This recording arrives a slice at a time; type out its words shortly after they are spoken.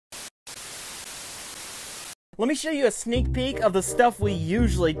Let me show you a sneak peek of the stuff we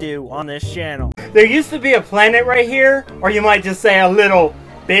usually do on this channel. There used to be a planet right here, or you might just say a little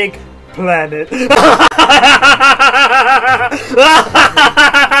big planet. Not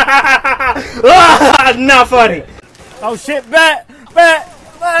funny. Oh shit, run.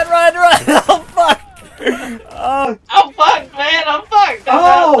 Oh fuck. I'm fucked, man. I'm fucked.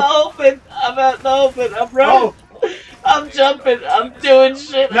 I'm out in the open. I'm running. I'm jumping. I'm doing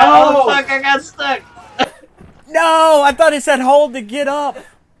shit. No. Oh fuck, I got stuck. No, I thought it said hold to get up.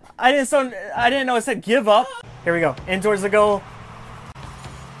 I didn't know it said give up. Here we go. In towards the goal.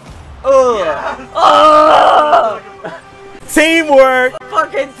 Teamwork.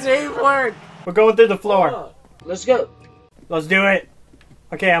 Fucking teamwork. We're going through the floor. Let's go. Let's do it.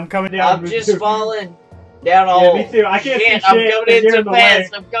 Okay, I'm coming down. I'm just falling down all. Yeah, me too. I can't see shit. I'm coming in too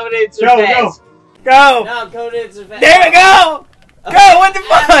fast. I'm coming in too fast. Go. No, I'm coming in too fast. There we go. Go. What the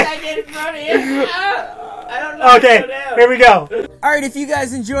fuck? I get in front of you. I don't know. Okay, here we go. Alright, if you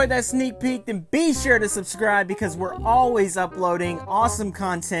guys enjoyed that sneak peek, then be sure to subscribe because we're always uploading awesome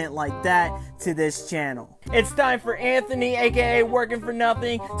content like that to this channel. It's time for Anthony, aka Working for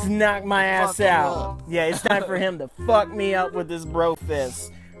Nothing, to knock my ass out. Yeah, it's time for him to fuck me up with his bro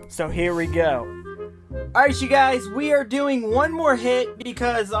fist. So here we go. Alright, you guys, we are doing one more hit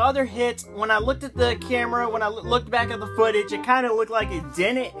because the other hit, when I looked at the camera, when I looked back at the footage, it kind of looked like it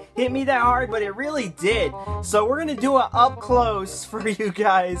didn't hit me that hard, but it really did. So we're going to do an up close for you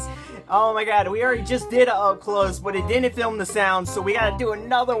guys. Oh my god, we already just did an up close, but it didn't film the sound, so we got to do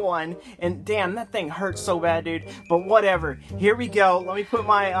another one. And damn, that thing hurts so bad, dude. But whatever. Here we go. Let me put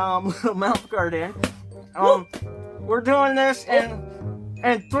my little mouth guard in. We're doing this in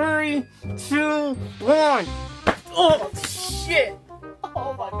 3, 2, 1. Oh shit!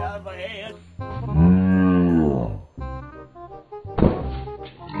 Oh my god, my hand.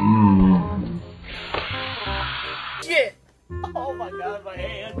 Shit! Oh my god, my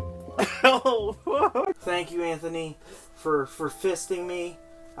hand. Oh. Thank you, Anthony, for fisting me.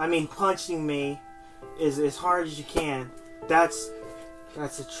 I mean, punching me as hard as you can. That's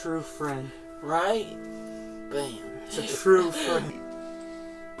a true friend, Right? Bam. it's a true friend.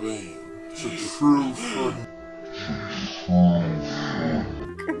 Bam. It's a true friend.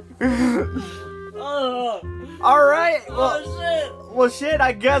 Alright, well shit,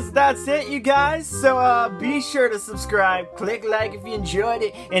 I guess that's it, you guys. So be sure to subscribe, click like if you enjoyed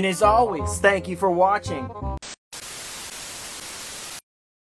it, and as always, thank you for watching.